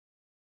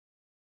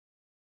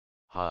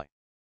Hi.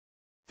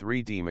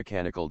 3D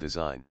Mechanical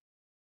Design.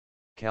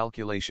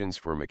 Calculations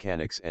for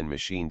Mechanics and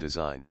Machine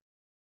Design.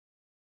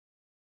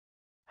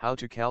 How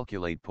to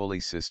calculate pulley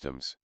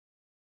systems.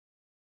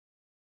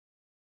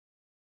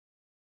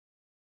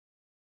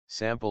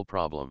 Sample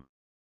problem.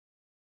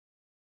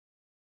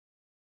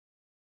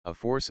 A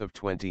force of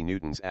 20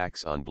 newtons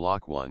acts on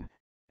block 1,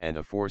 and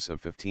a force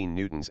of 15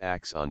 newtons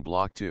acts on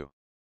block 2.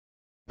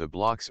 The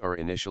blocks are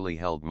initially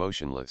held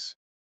motionless.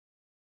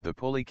 The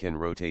pulley can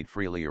rotate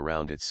freely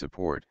around its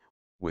support,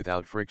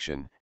 without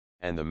friction,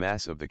 and the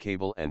mass of the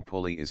cable and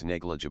pulley is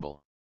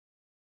negligible.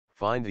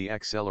 Find the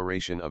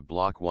acceleration of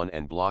block 1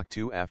 and block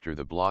 2 after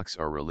the blocks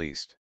are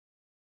released.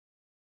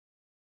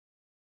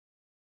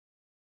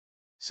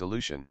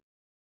 Solution.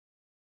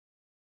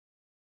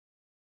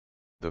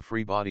 The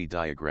free body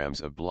diagrams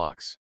of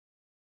blocks.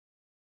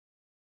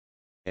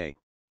 A.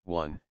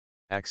 1.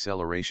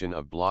 Acceleration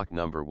of block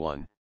number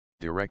 1,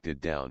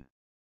 directed down.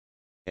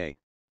 A.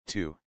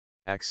 2.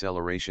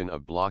 Acceleration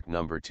of block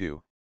number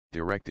 2,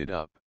 directed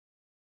up.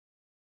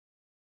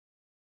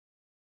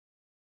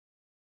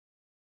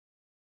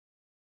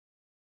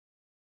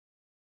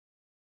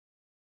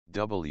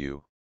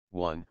 W.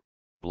 1.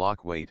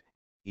 Block weight,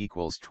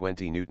 equals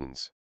 20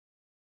 newtons.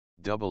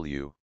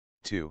 W.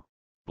 2.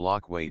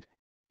 Block weight,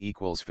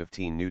 equals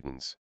 15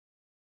 newtons.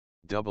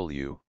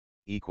 W,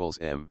 equals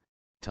m,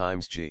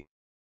 times g.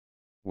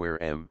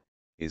 Where m,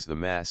 is the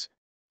mass,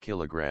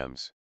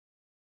 kilograms.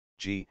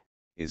 G,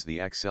 is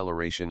the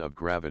acceleration of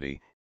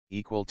gravity,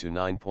 equal to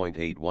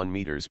 9.81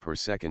 meters per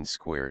second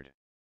squared.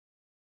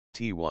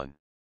 T1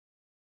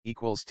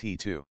 equals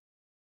T2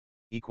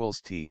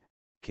 equals T,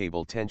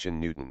 cable tension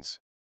newtons.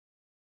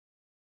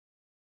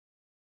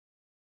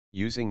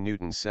 Using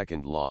Newton's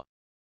second law.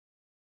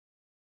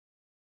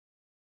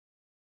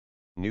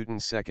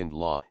 Newton's second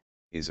law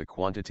is a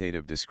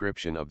quantitative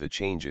description of the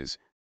changes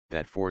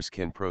that force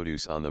can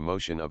produce on the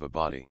motion of a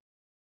body.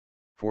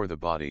 For the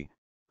body,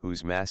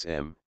 whose mass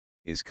m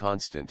is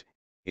constant,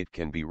 it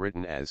can be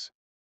written as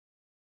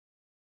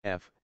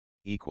F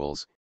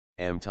equals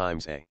m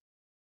times a,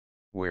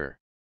 where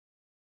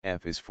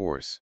F is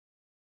force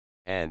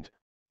and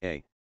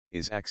a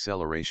is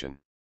acceleration,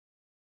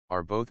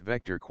 are both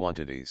vector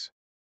quantities.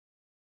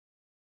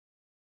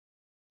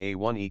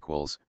 A1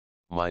 equals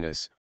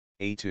minus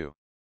a2.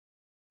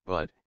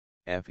 But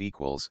F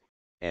equals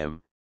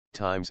m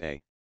times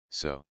a,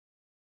 so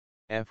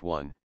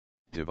F1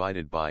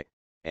 divided by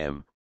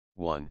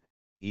m1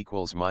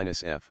 equals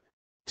minus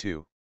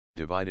F2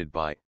 divided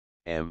by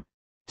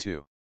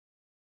m2.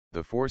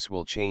 The force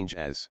will change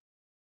as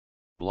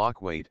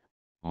block weight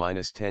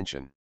minus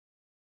tension.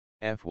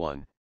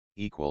 F1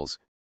 equals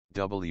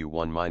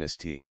W1 minus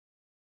T.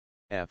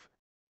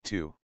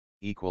 F2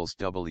 equals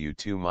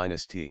W2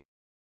 minus T.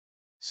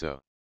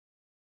 So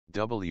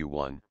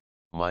W1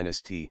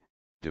 minus T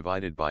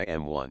divided by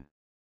M1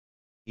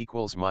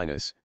 equals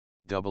minus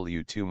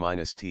W2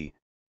 minus T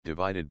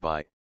divided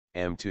by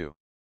M2.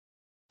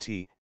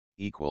 T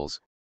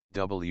equals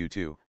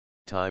W2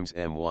 times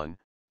M1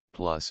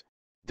 plus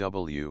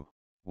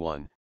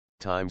W1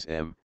 times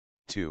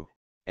M2,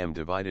 M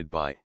divided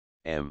by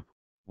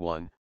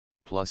M1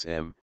 plus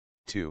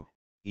M2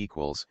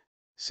 equals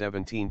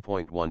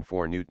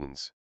 17.14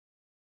 newtons.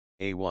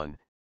 A1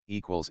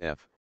 equals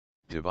F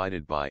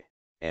divided by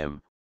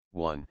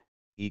M1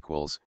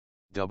 equals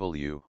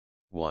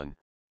W1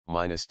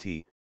 minus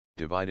T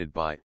divided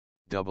by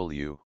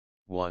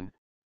W1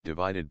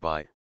 divided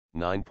by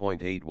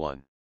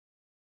 9.81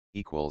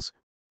 equals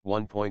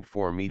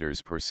 1.4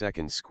 meters per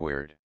second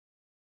squared.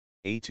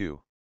 A2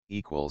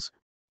 equals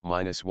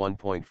minus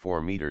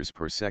 1.4 meters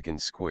per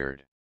second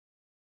squared.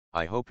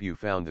 I hope you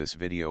found this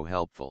video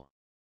helpful.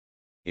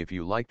 If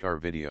you liked our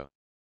video,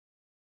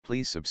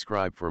 please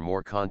subscribe for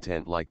more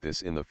content like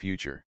this in the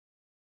future.